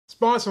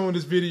Sponsor on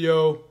this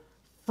video,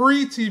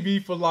 free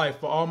TV for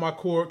life for all my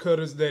cord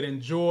cutters that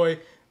enjoy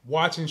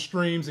watching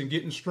streams and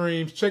getting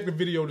streams. Check the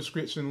video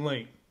description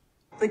link.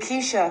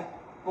 LaKeisha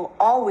will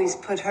always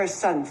put her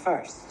son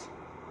first.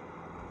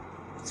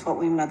 It's what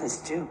we mothers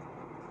do.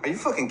 Are you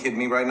fucking kidding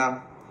me right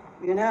now?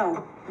 You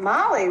know,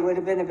 Molly would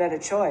have been a better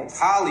choice.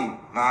 Holly,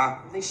 Ma.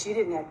 At least she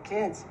didn't have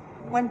kids.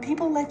 When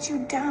people let you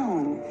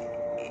down,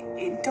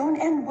 it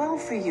don't end well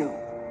for you.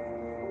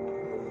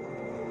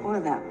 One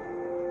of them.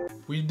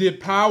 We did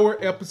Power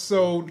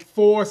episode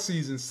 4,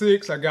 season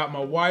 6. I got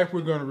my wife.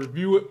 We're going to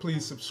review it.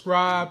 Please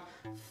subscribe.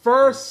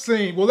 First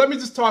scene. Well, let me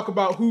just talk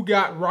about who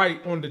got right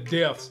on the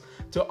deaths.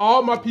 To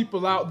all my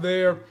people out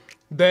there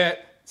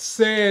that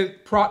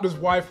said Proctor's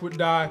wife would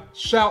die,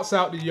 shouts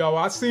out to y'all.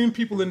 I've seen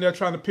people in there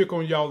trying to pick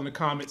on y'all in the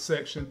comment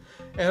section.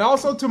 And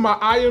also to my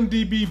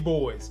IMDb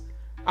boys.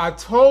 I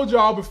told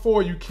y'all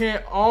before, you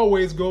can't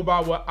always go by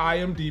what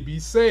IMDb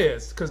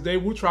says because they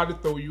will try to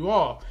throw you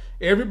off.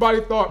 Everybody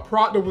thought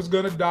Proctor was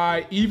going to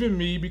die, even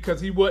me, because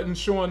he wasn't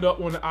showing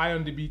up on the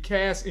IMDb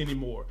cast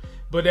anymore.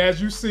 But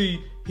as you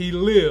see, he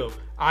lived.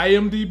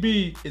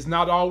 IMDb is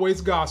not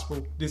always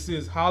gospel. This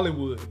is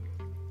Hollywood.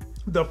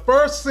 The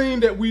first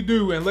scene that we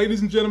do, and ladies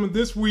and gentlemen,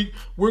 this week,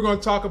 we're going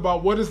to talk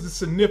about what is the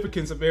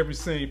significance of every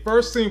scene.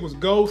 First scene was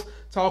Ghost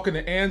talking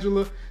to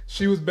Angela.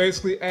 She was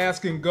basically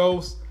asking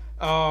Ghost,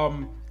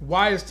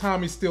 why is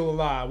Tommy still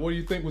alive? What do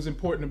you think was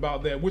important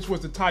about that? Which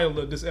was the title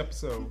of this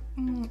episode?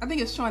 I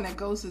think it's showing that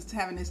Ghost is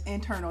having this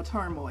internal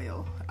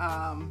turmoil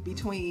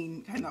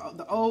between kind of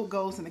the old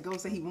Ghost and the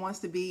Ghost that he wants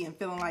to be, and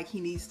feeling like he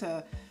needs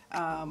to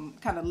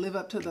kind of live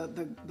up to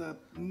the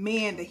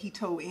man that he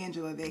told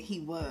Angela that he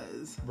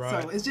was.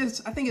 Right.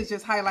 So I think it's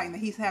just highlighting that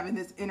he's having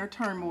this inner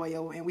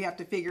turmoil, and we have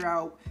to figure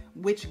out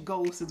which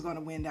Ghost is going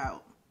to win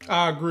out.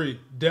 I agree,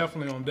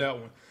 definitely on that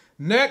one.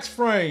 Next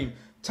frame.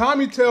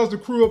 Tommy tells the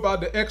crew about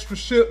the extra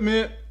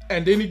shipment,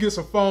 and then he gets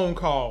a phone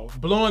call,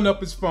 blowing up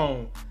his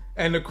phone.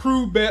 And the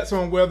crew bets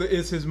on whether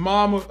it's his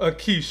mama or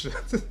Keisha.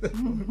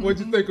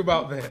 What'd you think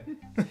about that?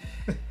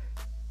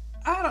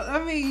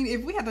 I mean,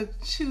 if we had to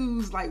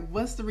choose, like,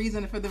 what's the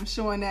reason for them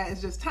showing that?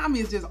 It's just Tommy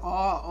is just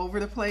all over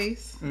the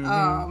place.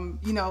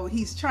 Mm-hmm. You know,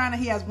 he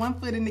has one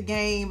foot in the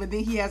game, but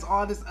then he has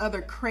all this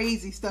other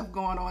crazy stuff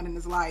going on in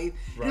his life.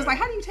 Right. And it's like,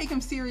 how do you take him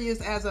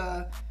serious as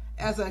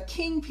a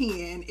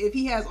kingpin if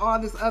he has all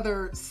this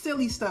other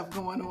silly stuff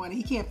going on and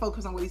he can't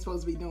focus on what he's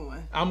supposed to be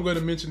doing? I'm going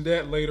to mention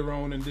that later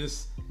on in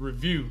this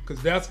review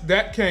because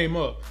that came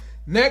up.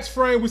 Next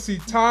frame, we see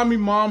Tommy,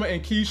 Mama,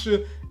 and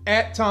Keisha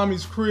at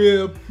Tommy's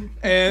crib,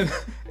 and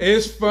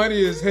it's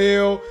funny as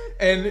hell.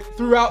 And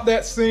throughout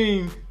that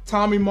scene,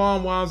 Tommy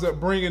Mom winds up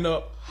bringing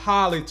up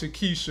Holly to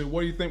Keisha.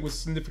 What do you think was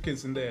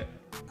significance in that?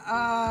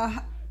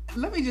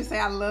 Let me just say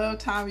I love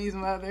Tommy's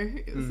mother.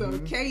 So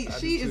Kate,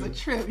 she is a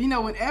trip. You know,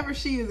 whenever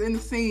she is in the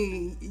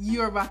scene,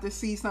 you're about to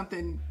see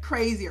something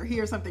crazy or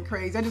hear something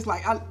crazy. I just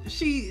like,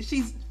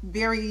 she's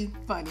very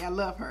funny. I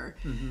love her.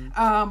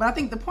 But I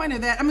think the point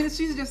of that, I mean,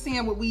 she's just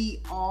saying what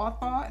we all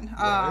thought,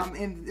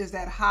 and is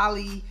that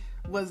Holly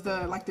was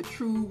the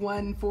true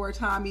one for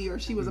Tommy, or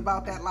she was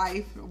about that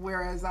life,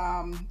 whereas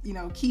you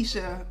know,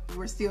 Keisha,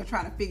 we're still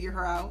trying to figure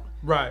her out.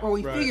 Right. Or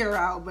we figure her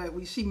out, but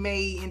she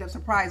may end up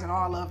surprising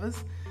all of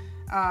us.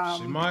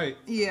 She might.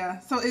 Yeah.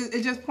 So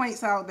it just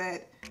points out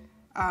that,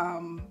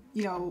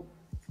 you know,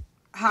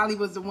 Holly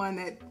was the one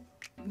that,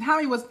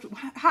 Holly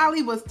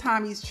was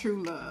Tommy's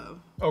true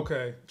love.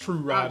 Okay. True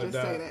ride or die.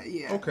 I'll just say that,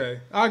 yeah. Okay.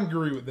 I can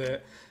agree with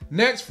that.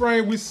 Next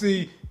frame, we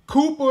see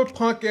Cooper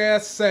punk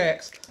ass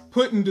Sax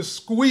putting the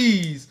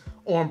squeeze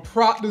on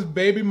Proctor's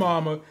baby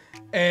mama,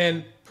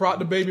 and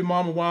Proctor baby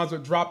mama winds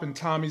up dropping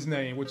Tommy's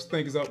name. What you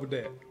think is up with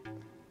that?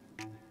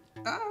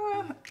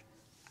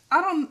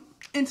 I don't.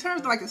 In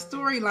terms of like a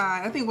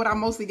storyline, I think what I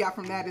mostly got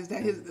from that is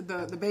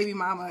that the baby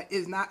mama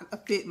is not a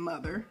fit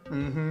mother.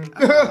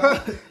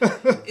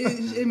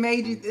 It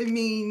made you. I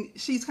mean,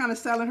 she's kind of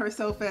selling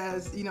herself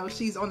as, you know,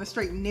 she's on the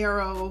straight and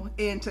narrow,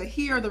 and to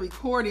hear the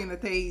recording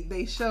that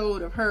they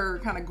showed of her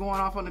kind of going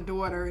off on the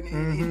daughter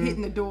and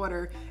hitting the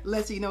daughter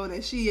lets you know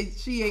that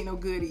she ain't no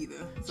good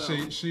either.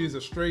 So. She is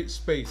a straight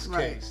space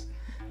case.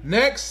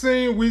 Next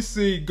scene, we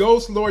see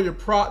Ghost lawyer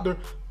Proctor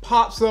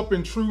pops up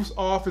in Truth's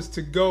office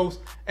to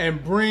Ghost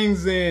and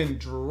brings in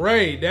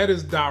Dre. That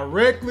is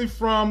directly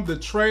from the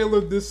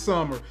trailer this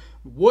summer.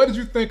 What did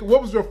you think?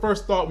 What was your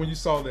first thought when you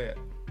saw that?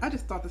 I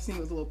just thought the scene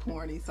was a little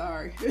porny.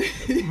 Sorry.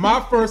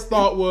 My first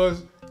thought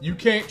was, you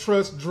can't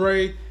trust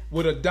Dre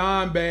with a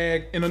dime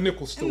bag in a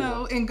nickel store.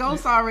 No, and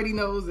Ghost already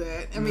knows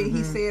that. I mean,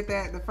 he said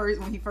that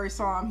when he first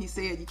saw him, he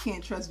said you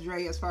can't trust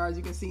Dre as far as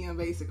you can see him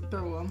basically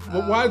through him.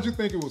 But why did you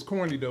think it was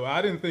corny though?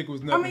 I didn't think it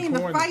was nothing corny. I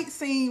mean, the fight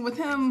scene with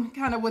him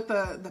kind of with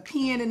the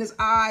pen in his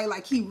eye,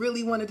 like he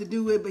really wanted to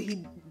do it, but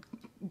he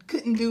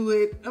couldn't do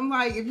it. I'm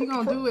like, if you're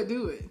gonna do it,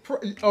 do it.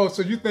 Oh,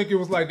 so you think it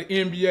was like the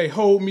NBA,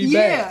 hold me back?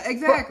 Yeah,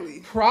 exactly.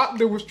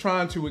 Proctor was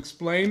trying to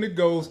explain to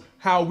Ghost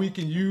how we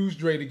can use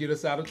Dre to get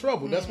us out of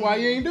trouble. That's why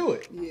he ain't do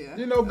it. Yeah.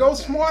 You know,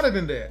 Ghost smarter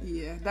than that.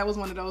 Yeah, that was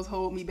one of those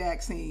hold me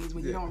back scenes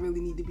when you don't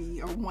really need to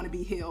be or want to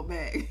be held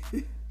back.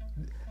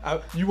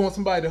 You want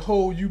somebody to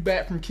hold you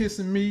back from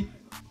kissing me?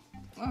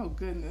 Oh,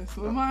 goodness.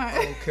 What am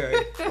I?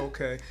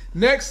 Okay.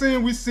 Next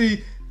scene, we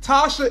see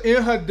Tasha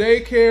in her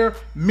daycare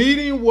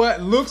meeting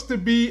what looks to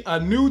be a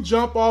new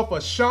jump off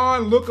a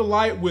Sean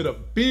lookalike with a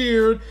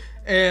beard.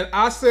 And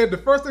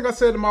the first thing I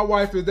said to my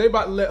wife is they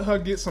about to let her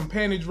get some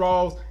panty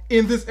draws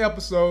in this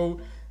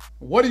episode.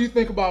 What do you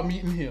think about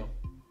meeting him?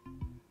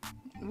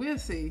 We'll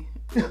see.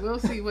 We'll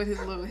see what his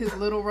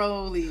little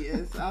role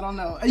is. I don't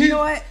know. You know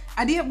what?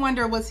 I did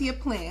wonder, was he a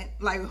plant?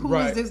 Like, who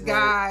is this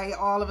guy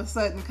all of a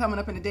sudden coming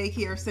up in the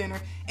daycare center?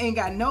 Ain't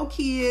got no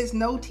kids,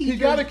 no teachers. He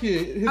got a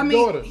kid, his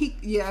daughter.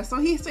 So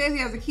he says he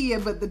has a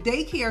kid, but the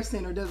daycare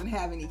center doesn't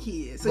have any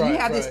kids. So you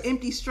have this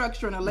empty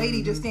structure and a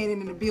lady just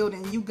standing in the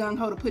building. You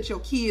gung-ho to put your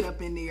kid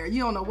up in there.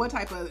 You don't know what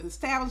type of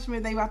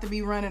establishment they about to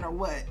be running or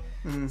what.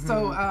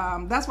 So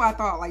that's why I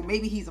thought, like,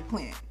 maybe he's a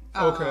plant.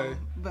 Okay.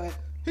 But...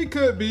 he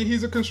could be.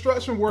 He's a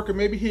construction worker.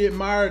 Maybe he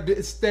admired the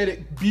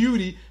aesthetic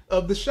beauty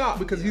of the shop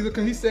because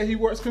he said he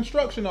works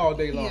construction all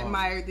day long. He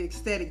admired the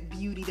aesthetic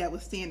beauty that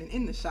was standing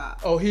in the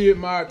shop. Oh, he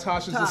admired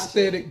Tasha's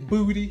aesthetic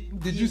booty.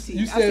 Did you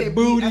said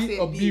booty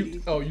or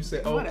beauty? Oh, you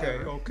said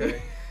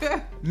okay.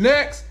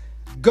 Next,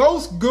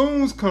 Jason's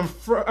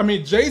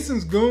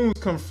goons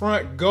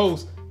confront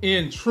Ghost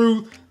in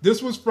Truth.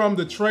 This was from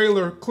the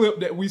trailer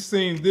clip that we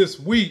seen this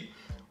week.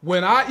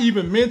 When I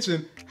even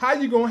mentioned, how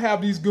you gonna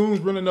have these goons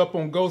running up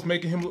on Ghost,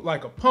 making him look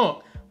like a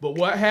punk? But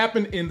what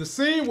happened in the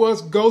scene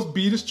was Ghost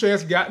beat his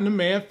chest, got in the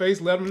man's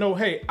face, let him know,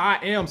 hey, I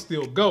am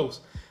still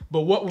Ghost.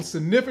 But what was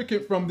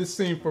significant from this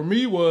scene for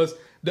me was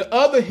the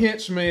other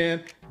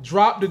henchman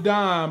dropped a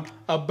dime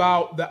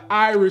about the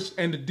Irish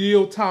and the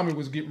deal Tommy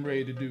was getting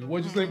ready to do.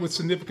 What do you think was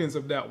significance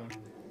of that one?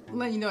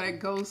 Let you know that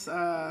Ghost,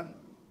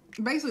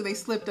 basically they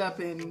slipped up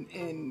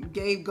and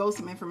gave Ghost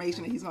some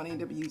information that he's going to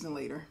end up using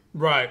later.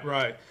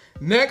 Right.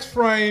 Next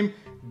frame,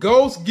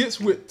 Ghost gets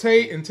with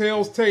Tate and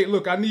tells Tate,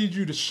 look, I need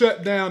you to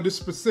shut down this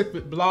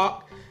specific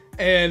block.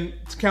 And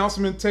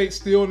Councilman Tate,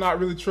 still not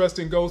really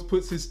trusting Ghost,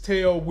 puts his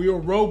tail Will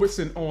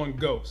Robertson on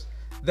Ghost.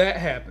 That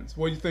happens.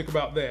 What do you think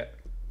about that?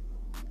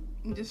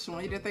 I'm just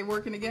showing you that they're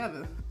working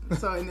together.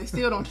 So, and they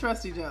still don't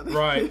trust each other.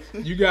 Right.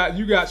 You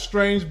got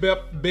strange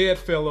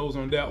bedfellows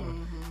on that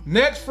one.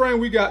 Next frame,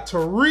 we got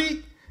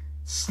Tariq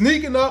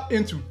sneaking up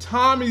into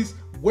Tommy's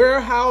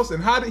warehouse.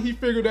 And how did he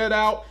figure that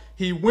out?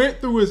 He went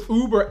through his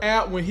Uber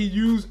app when he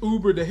used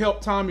Uber to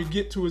help Tommy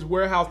get to his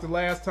warehouse the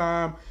last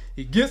time.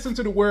 He gets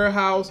into the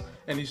warehouse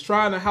and he's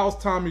trying to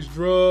house Tommy's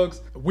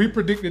drugs. We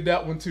predicted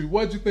that one too.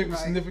 What did you think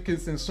was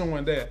significance in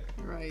showing that?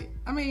 Right.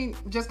 I mean,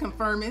 just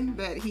confirming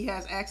that he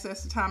has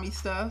access to Tommy's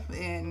stuff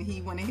and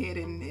he went ahead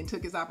and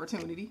took his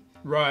opportunity.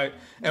 Right.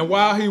 And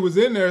while he was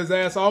in there, his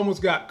ass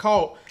almost got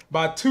caught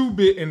by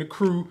 2-Bit and the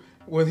crew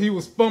when he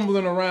was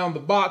fumbling around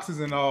the boxes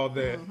and all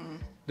that.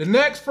 The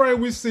next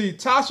frame we see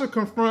Tasha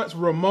confronts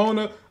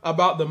Ramona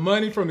about the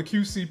money from the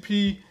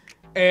QCP,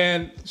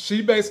 and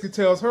she basically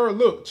tells her,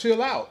 look,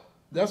 chill out.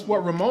 That's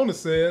what Ramona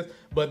says.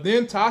 But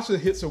then Tasha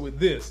hits her with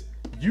this: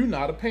 you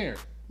not a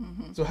parent.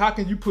 So how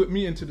can you put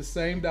me into the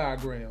same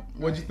diagram?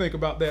 What'd you think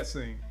about that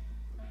scene?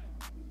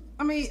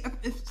 I mean,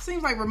 it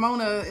seems like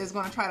Ramona is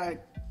going to try to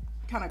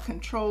kind of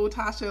control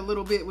Tasha a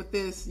little bit with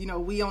this, you know,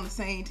 we on the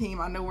same team,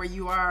 I know where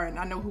you are and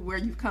I know where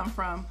you've come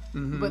from.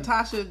 But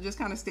Tasha just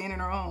kind of standing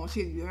her own.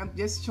 She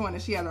just showing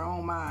that she has her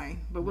own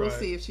mind. But we'll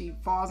see if she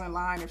falls in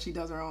line or if she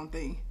does her own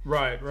thing.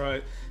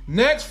 Right.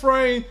 Next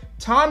frame,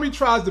 Tommy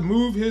tries to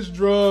move his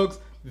drugs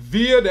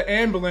via the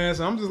ambulance.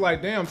 I'm just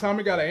like, damn,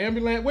 Tommy got an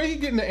ambulance? Where he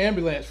getting the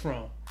ambulance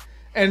from?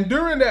 And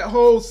during that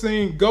whole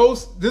scene,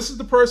 Ghost, this is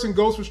the person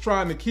Ghost was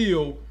trying to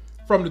kill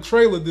from the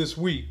trailer this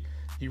week.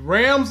 He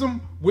rams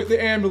him with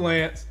the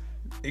ambulance.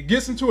 It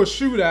gets into a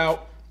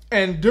shootout.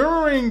 And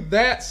during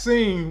that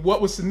scene,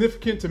 what was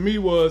significant to me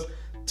was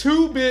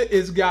 2-Bit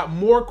has got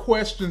more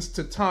questions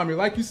to Tommy.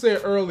 Like you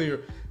said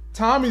earlier,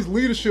 Tommy's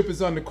leadership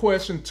is under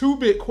question.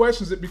 2-Bit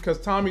questions it because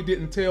Tommy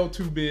didn't tell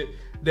 2-Bit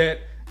that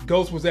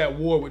Ghost was at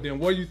war with them.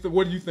 What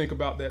do you think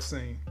about that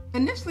scene?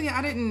 Initially,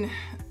 I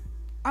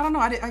don't know.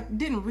 I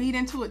didn't read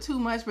into it too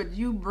much, but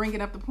you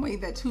bringing up the point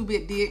that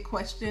 2-Bit did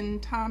question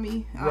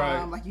Tommy.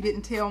 Like, you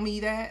didn't tell me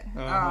that.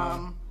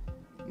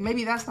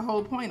 Maybe that's the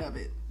whole point of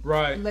it.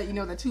 Right. Let you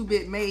know that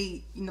 2-Bit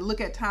may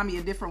look at Tommy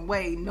a different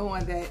way,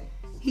 knowing that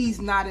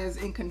he's not as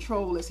in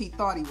control as he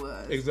thought he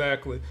was.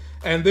 Exactly.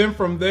 And then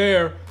from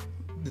there,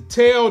 the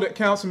tail that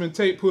Councilman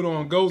Tate put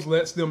on Ghost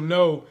lets them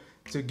know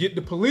to get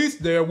the police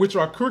there, which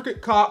are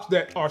crooked cops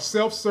that are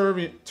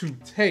self-serving to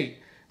Tate.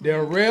 They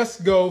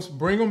arrest Ghost,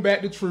 bring him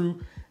back to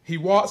True. He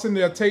walks in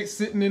there, Tate's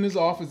sitting in his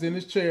office in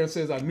his chair and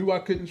says, I knew I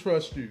couldn't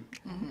trust you.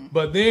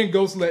 But then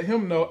Ghost let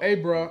him know, hey,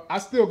 bro, I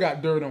still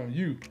got dirt on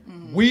you.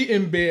 We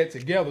in bed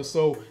together,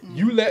 so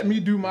you let me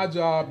do my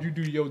job, you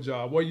do your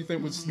job. What do you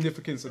think was the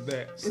significance of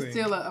that scene? It's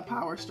still a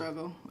power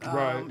struggle.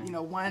 Right.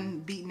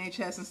 One beating their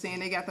chest and saying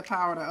they got the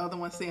power, the other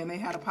one saying they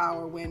had the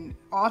power, when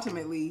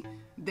ultimately,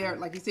 they're,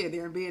 like you said,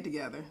 they're in bed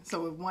together.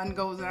 So if one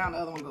goes down, the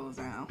other one goes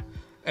down.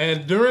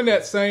 And during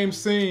that same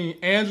scene,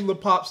 Angela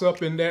pops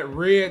up in that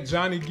red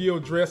Johnny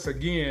Gill dress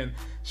again.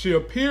 she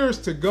appears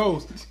to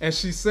Ghost and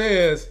she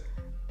says,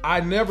 I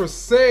never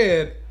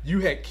said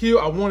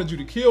I wanted you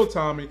to kill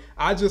Tommy.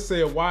 I just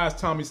said, why is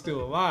Tommy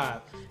still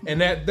alive?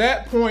 And at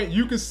that point,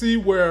 you can see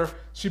where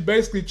she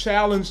basically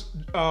challenged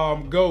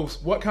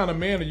Ghost, what kind of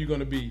man are you going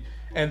to be?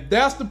 And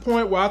that's the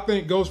point where I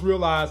think Ghost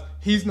realized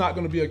he's not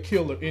going to be a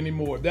killer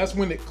anymore. That's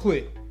when it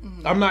clicked.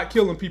 I'm not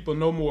killing people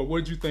no more. What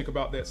did you think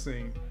about that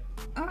scene?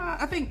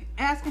 I think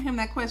asking him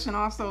that question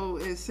also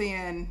is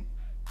saying,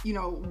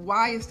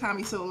 why is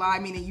Tommy still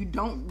alive? Meaning you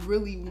don't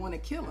really want to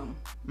kill him.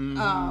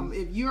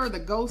 If you're the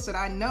Ghost that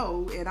I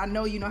know, and I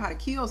know you know how to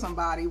kill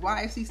somebody,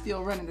 why is he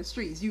still running the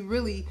streets? You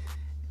really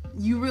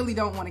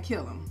don't want to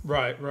kill him.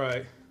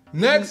 Right.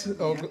 Next,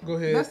 go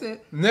ahead. That's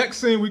it. Next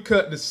scene, we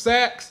cut to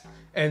Sax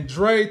and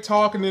Dre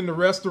talking in the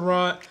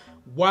restaurant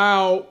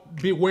while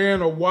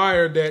wearing a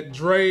wire that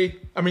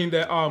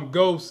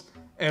Ghost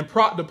and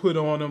Proctor put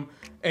on him.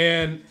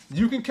 And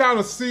you can kind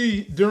of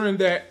see during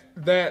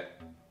that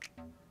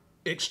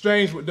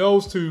exchange with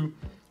those two,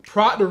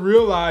 Proctor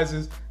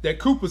realizes that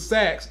Cooper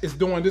Sax is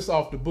doing this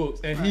off the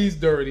books and he's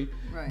dirty.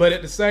 Right. But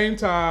at the same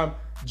time,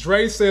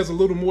 Dre says a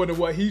little more than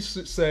what he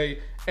should say,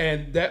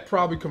 and that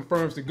probably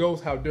confirms to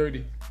Ghost how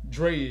dirty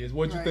Dre is.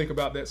 What'd you think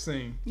about that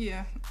scene?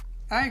 Yeah,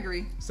 I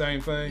agree.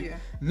 Same thing? Yeah.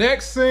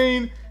 Next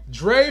scene,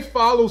 Dre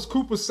follows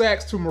Cooper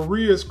Sax to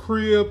Maria's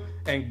crib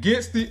and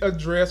gets the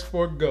address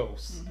for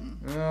Ghost.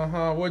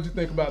 What'd you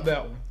think about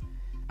that one?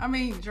 I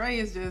mean, Dre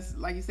is just,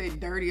 like you said,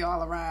 dirty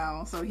all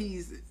around. So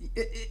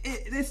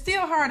it's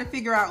still hard to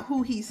figure out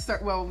who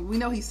we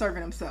know he's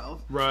serving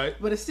himself. Right.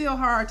 But it's still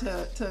hard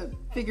to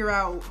figure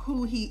out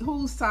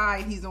whose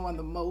side he's on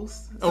the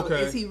most. So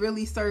okay. Is he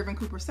really serving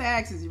Cooper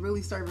Sax? Is he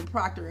really serving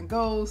Proctor and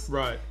Ghost?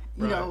 Right.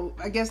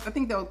 I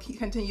think they'll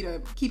continue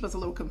to keep us a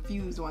little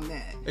confused on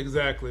that.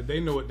 Exactly. They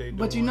know what they're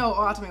doing. But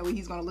ultimately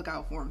he's going to look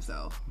out for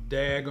himself.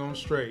 Daggone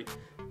straight.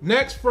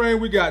 Next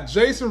frame, we got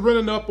Jason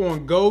running up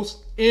on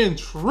Ghost in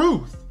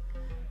truth.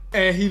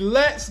 And he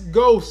lets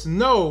Ghost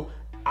know,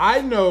 I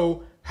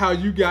know how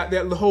you got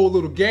that whole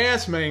little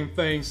gas main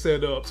thing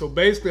set up. So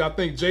basically, I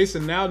think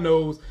Jason now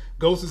knows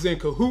Ghost is in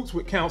cahoots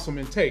with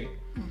Councilman Tate.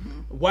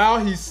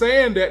 While he's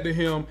saying that to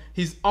him,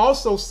 he's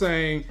also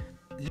saying,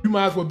 you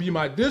might as well be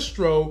my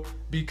distro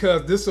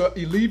because this will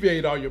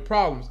alleviate all your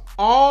problems.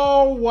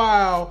 All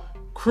while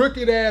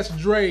crooked ass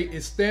Dre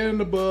is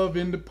standing above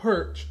in the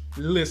perch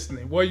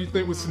listening. What do you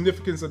think was the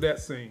significance of that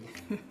scene?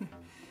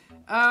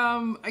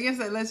 I guess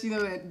that lets you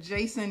know that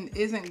Jason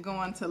isn't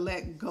going to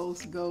let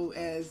Ghost go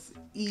as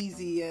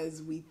easy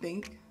as we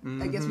think.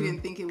 I guess we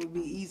didn't think it would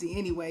be easy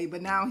anyway,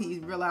 but now he's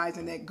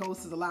realizing that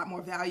Ghost is a lot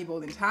more valuable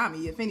than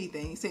Tommy, if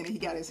anything, saying that he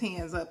got his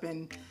hands up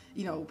and,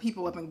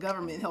 people up in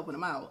government helping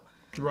him out.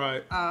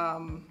 Right.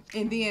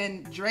 And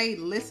then Dre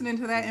listening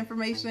to that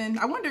information.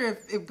 I wonder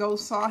if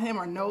Ghost saw him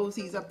or knows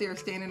he's up there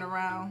standing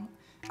around.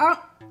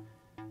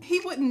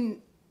 He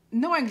wouldn't.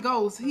 Knowing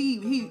Ghost,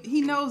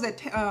 he knows that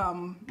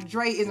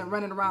Dre isn't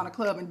running around the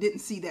club and didn't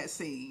see that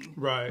scene.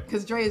 Right.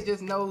 Because Dre is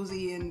just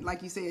nosy and,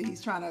 like you said,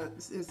 he's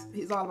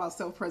all about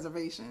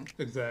self-preservation.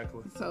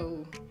 Exactly.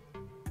 So,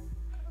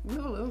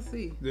 we'll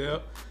see.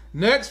 Yep.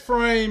 Next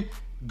frame,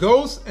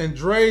 Ghost and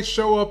Dre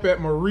show up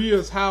at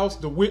Maria's house,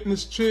 the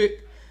witness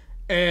chick,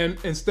 and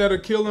instead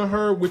of killing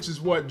her, which is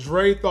what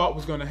Dre thought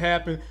was going to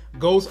happen,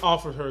 Ghost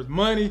offers her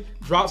money,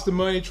 drops the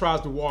money,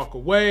 tries to walk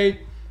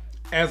away.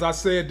 As I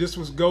said, this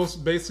was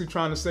Ghost basically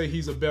trying to say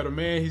he's a better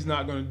man. He's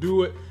not going to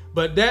do it.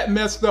 But that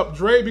messed up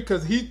Dre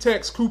because he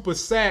texts Cooper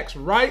Sax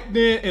right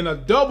then in a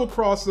double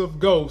cross of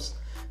Ghost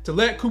to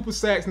let Cooper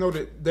Sax know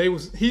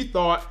that he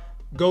thought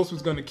Ghost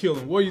was going to kill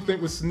him. What do you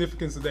think was the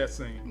significance of that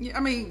scene? Yeah, I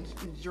mean,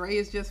 Dre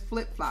is just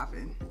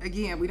flip-flopping.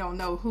 Again, we don't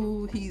know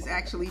who he's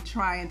actually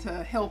trying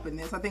to help in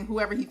this. I think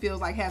whoever he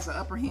feels like has the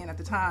upper hand at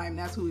the time,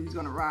 that's who he's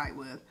going to ride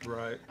with.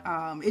 Right.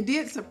 It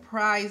did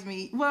surprise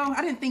me. Well,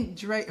 I didn't think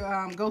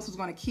Ghost was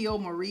going to kill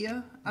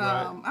Maria.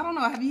 Right. I don't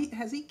know.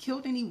 Has he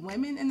killed any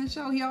women in the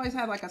show? He always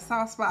had like a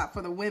soft spot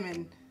for the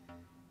women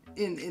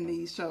in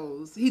these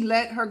shows. He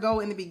let her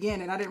go in the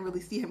beginning. I didn't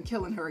really see him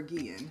killing her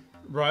again.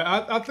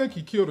 Right. I think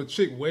he killed a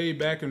chick way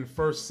back in the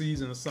first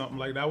season or something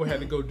like that. I would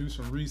have to go do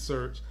some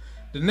research.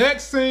 The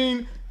next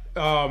scene,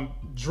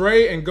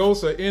 Dre and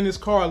Ghost are in his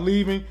car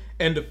leaving,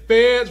 and the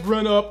feds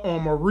run up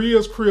on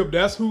Maria's crib.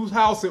 That's whose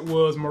house it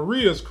was,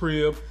 Maria's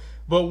crib.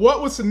 But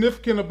what was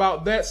significant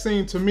about that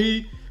scene to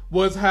me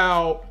was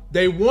how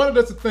they wanted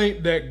us to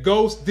think that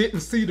Ghost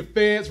didn't see the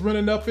feds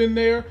running up in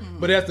there.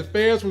 But as the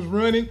feds was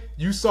running,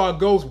 you saw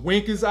Ghost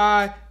wink his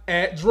eye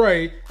at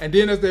Dre, and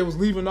then as they was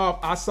leaving off,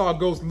 I saw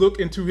Ghost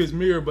look into his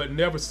mirror but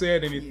never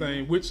said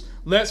anything, which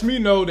lets me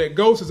know that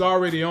Ghost is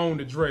already on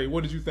to Dre.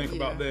 What did you think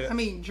about that? I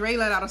mean, Dre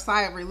let out a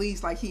sigh of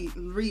relief, like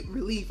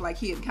relief, like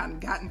he had kind of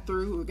gotten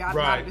through or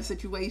gotten out of the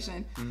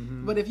situation.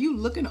 But if you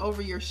looking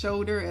over your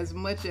shoulder as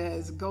much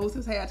as Ghost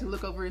has had to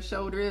look over his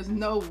shoulder, there's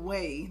no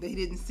way that he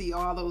didn't see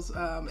all those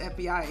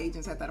FBI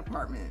agents at that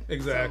apartment.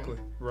 Exactly.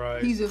 So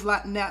right. He's just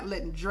not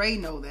letting Dre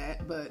know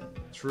that, but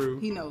true,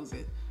 he knows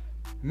it.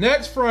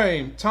 Next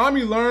frame,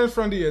 Tommy learns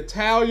from the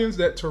Italians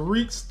that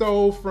Tariq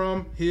stole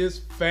from his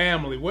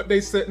family. What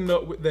they setting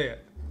up with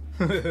that?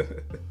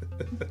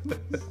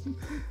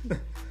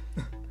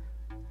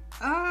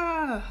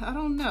 I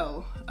don't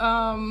know.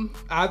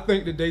 I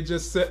think that they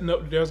just setting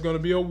up that there's going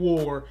to be a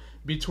war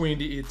between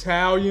the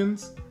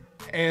Italians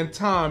and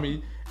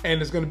Tommy,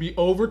 and it's going to be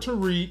over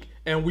Tariq.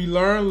 And we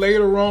learn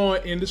later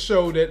on in the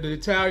show that the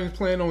Italians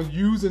plan on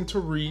using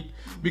Tariq,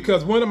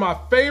 because one of my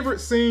favorite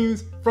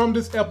scenes from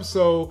this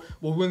episode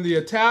was when the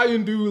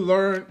Italian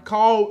dude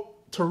called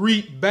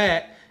Tariq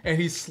back, and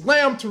he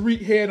slammed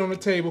Tariq's head on the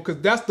table,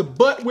 because that's the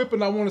butt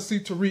whipping I want to see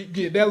Tariq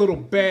get. That little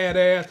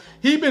badass.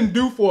 He been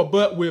due for a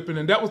butt whipping,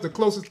 and that was the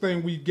closest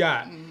thing we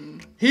got.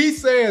 He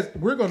says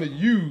we're going to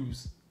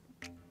use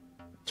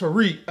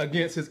Tariq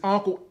against his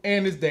uncle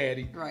and his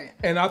daddy. Right.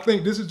 And I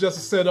think this is just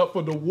a setup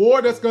for the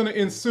war that's going to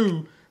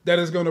ensue, that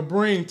is going to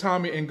bring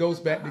Tommy and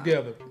Ghost back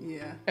together.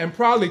 Yeah. And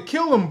probably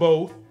kill them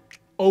both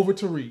over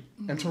Tariq.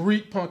 And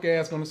Tariq punk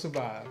ass going to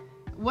survive.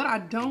 What I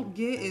don't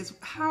get is,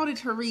 how did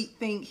Tariq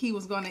think he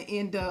was going to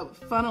end up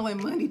funneling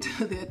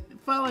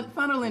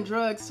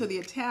drugs to the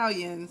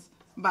Italians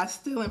by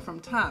stealing from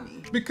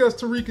Tommy? Because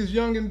Tariq is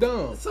young and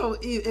dumb. So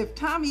if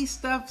Tommy is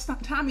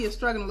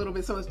struggling a little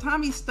bit, so if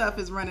Tommy's stuff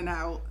is running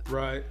out,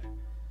 right,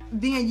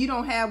 then you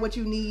don't have what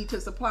you need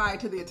to supply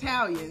to the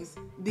Italians,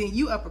 then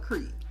you up a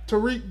creek.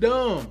 Tariq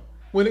dumb.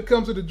 When it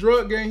comes to the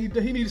drug game,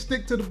 he need to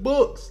stick to the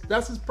books.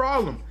 That's his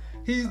problem.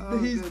 He's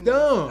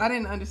dumb. I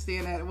didn't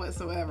understand that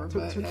whatsoever,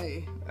 but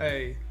hey.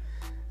 Hey.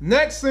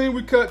 Next scene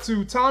we cut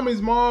to,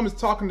 Tommy's mom is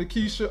talking to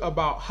LaKeisha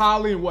about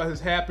Holly and what has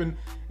happened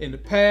in the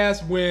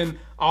past, when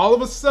all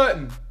of a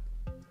sudden,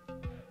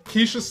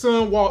 Keisha's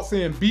son walks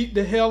in, beat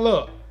the hell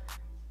up.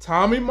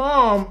 Tommy's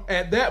mom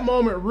at that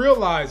moment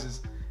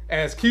realizes,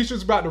 as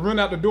Keisha's about to run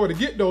out the door to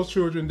get those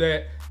children,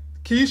 that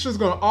Keisha's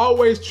gonna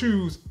always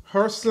choose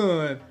her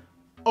son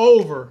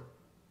over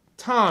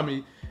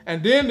Tommy.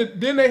 And then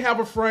they have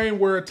a frame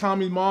where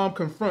Tommy's mom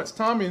confronts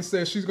Tommy and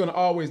says she's gonna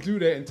always do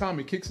that, and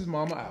Tommy kicks his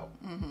mama out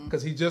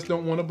because he just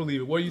don't want to believe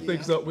it. What do you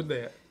think's up with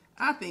that?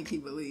 I think he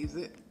believes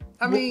it.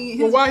 I mean,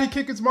 well, why he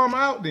kick his mama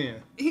out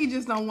then? He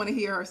just don't want to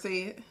hear her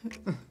say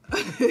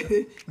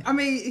it. I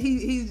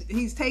mean,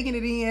 he's taking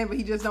it in, but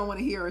he just don't want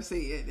to hear her say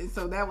it, and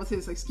so that was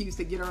his excuse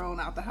to get her on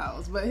out the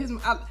house. But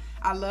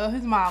I love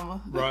his mama.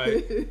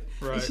 Right,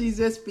 right. She's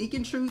just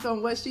speaking truth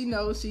on what she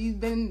knows. She's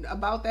been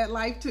about that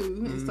life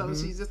too, and so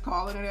she's just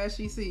calling it as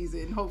she sees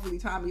it, and hopefully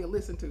Tommy will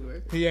listen to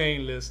her. He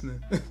ain't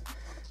listening.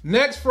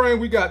 Next frame,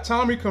 we got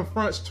Tommy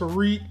confronts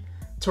Tariq.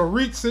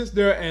 Tariq sits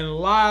there and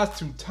lies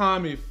to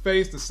Tommy's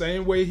face the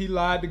same way he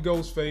lied to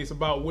Ghostface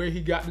about where he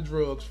got the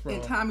drugs from.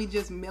 And Tommy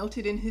just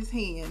melted in his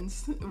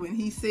hands when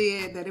he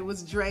said that it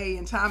was Dre,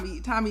 and Tommy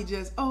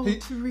just,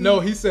 Tariq.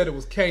 No, he said it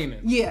was Kanan.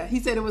 Yeah, he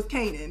said it was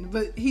Kanan,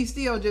 but he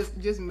still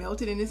just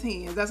melted in his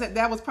hands.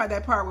 That was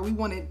that part where we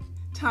wanted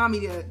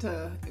Tommy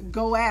to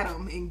go at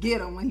him and get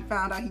him when he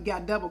found out he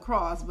got double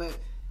crossed, but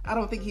I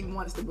don't think he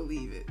wants to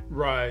believe it.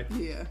 Right.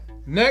 Yeah.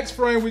 Next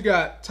frame, we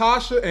got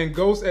Tasha and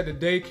Ghost at the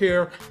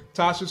daycare.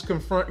 Tasha's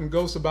confronting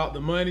Ghost about the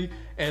money.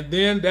 And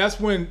then that's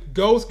when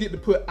Ghost get to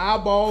put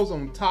eyeballs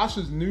on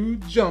Tasha's new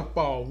jump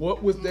ball.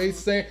 What was they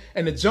saying?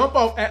 And the jump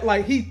off act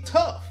like he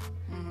tough.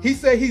 He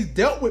said he's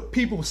dealt with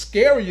people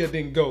scarier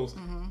than Ghost.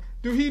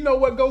 Do he know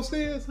what Ghost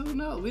is? Who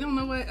knows? We don't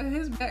know what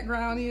his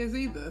background is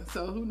either.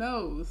 So who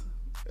knows?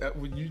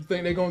 You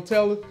think they're going to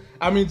tell us?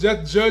 I mean,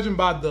 just judging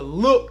by the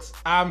looks,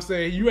 I'm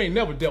saying you ain't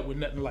never dealt with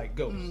nothing like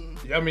Ghost.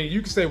 I mean,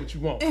 you can say what you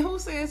want. And who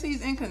says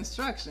he's in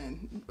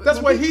construction? That's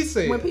what he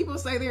said. When people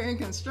say they're in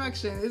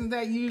construction, isn't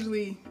that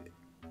usually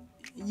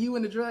you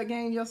in the drug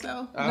game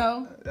yourself?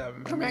 No?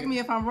 Correct me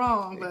if I'm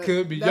wrong. But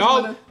could be.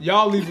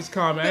 Y'all leave us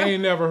comment. I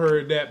ain't never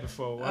heard that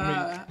before.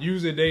 I mean,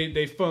 usually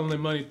they funneling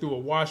money through a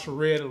washer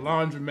red, a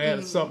laundromat,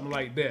 or something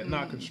like that,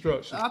 not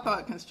construction. I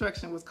thought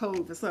construction was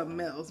code for something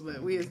else,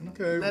 but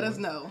let us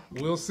know.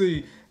 We'll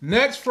see.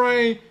 Next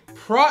frame,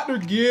 Proctor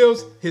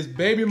gives his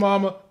baby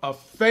mama a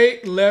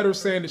fake letter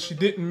saying that she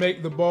didn't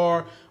make the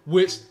bar,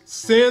 which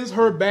sends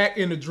her back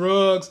into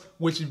drugs,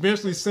 which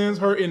eventually sends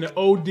her into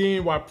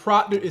ODing while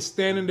Proctor is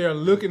standing there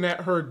looking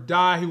at her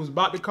die. He was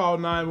about to call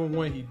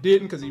 911. He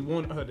didn't because he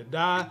wanted her to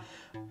die.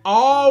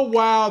 All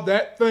while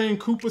that thing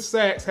Cooper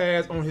Sachs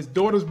has on his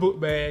daughter's book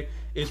bag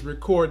is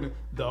recording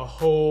the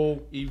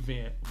whole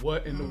event.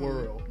 What in the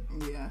world?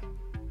 Yeah.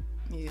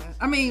 Yeah.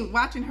 I mean,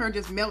 watching her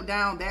just melt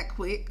down that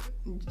quick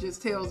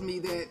just tells me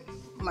that,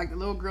 like, the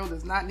little girl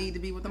does not need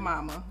to be with the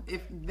mama.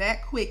 If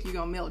that quick, you're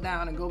going to melt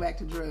down and go back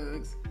to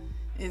drugs.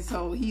 And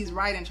so he's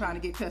right in trying to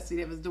get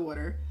custody of his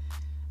daughter.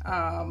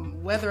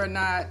 Whether or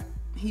not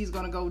he's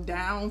going to go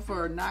down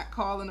for not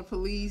calling the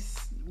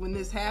police when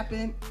this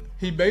happened.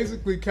 He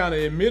basically kind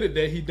of admitted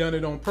that he done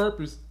it on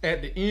purpose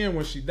at the end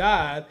when she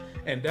died,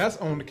 and that's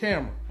on the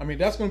camera. I mean,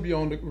 that's going to be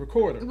on the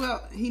recorder.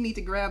 Well, he need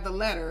to grab the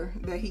letter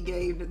that he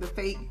gave, the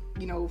fake,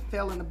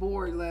 fell in the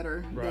board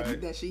letter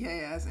that she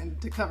has, and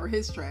to cover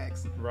his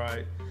tracks.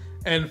 Right.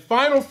 And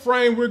final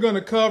frame we're going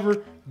to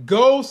cover,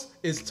 Ghost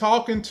is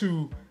talking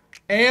to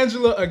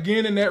Angela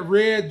again in that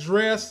red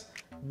dress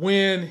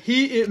when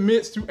he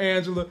admits to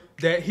Angela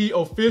that he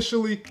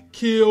officially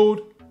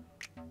killed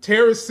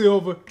Terry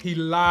Silver, he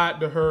lied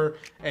to her,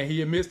 and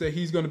he admits that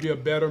he's going to be a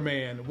better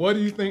man. What do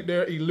you think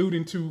they're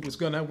alluding to was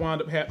going to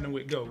wind up happening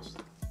with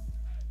Ghost?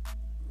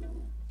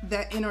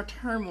 That inner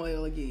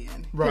turmoil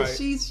again. Right.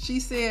 She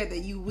said that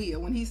you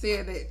will. When he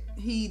said that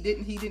he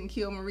didn't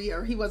kill Maria,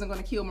 or he wasn't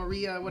going to kill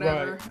Maria or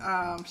whatever,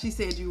 right. She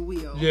said you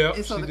will. Yeah.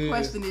 And so the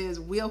question is,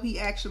 will he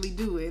actually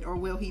do it, or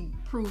will he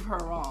prove her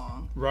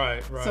wrong?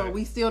 Right. So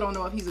we still don't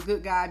know if he's a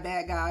good guy,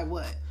 bad guy,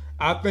 what.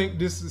 I think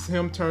this is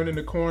him turning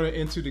the corner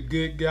into the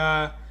good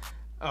guy.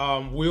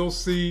 We'll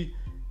see.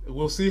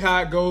 We'll see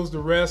how it goes the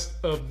rest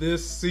of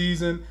this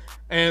season.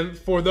 And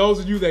for those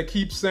of you that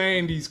keep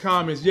saying these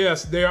comments,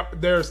 yes,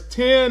 there's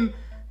 10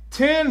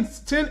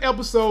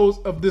 episodes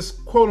of this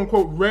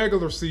quote-unquote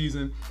regular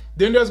season.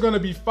 Then there's going to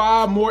be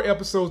 5 more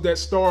episodes that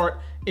start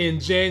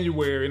in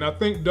January. And I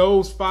think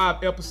those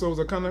 5 episodes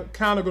are kind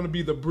of going to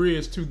be the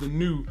bridge to the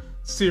new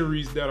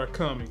series that are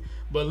coming.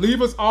 But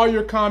leave us all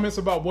your comments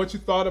about what you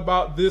thought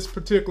about this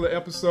particular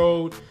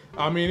episode.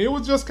 I mean, it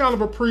was just kind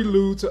of a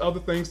prelude to other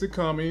things to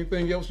come.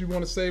 Anything else you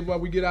want to say while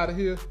we get out of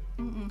here?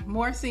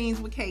 More scenes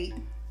with Kate.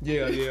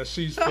 Yeah,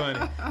 she's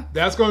funny.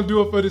 That's going to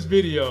do it for this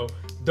video.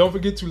 Don't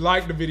forget to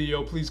like the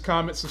video. Please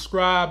comment,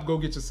 subscribe. Go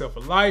get yourself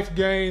a life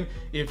gain.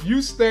 If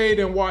you stayed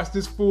and watched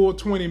this full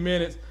 20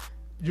 minutes,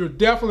 you're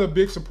definitely a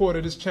big supporter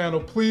of this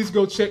channel. Please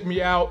go check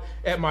me out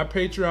at my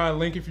Patreon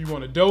link if you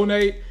want to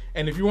donate.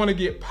 And if you want to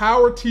get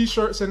power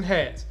t-shirts and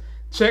hats,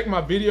 check my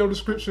video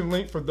description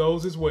link for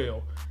those as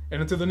well.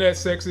 And until the next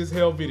Sex is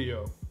Hell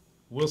video,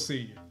 we'll see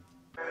you.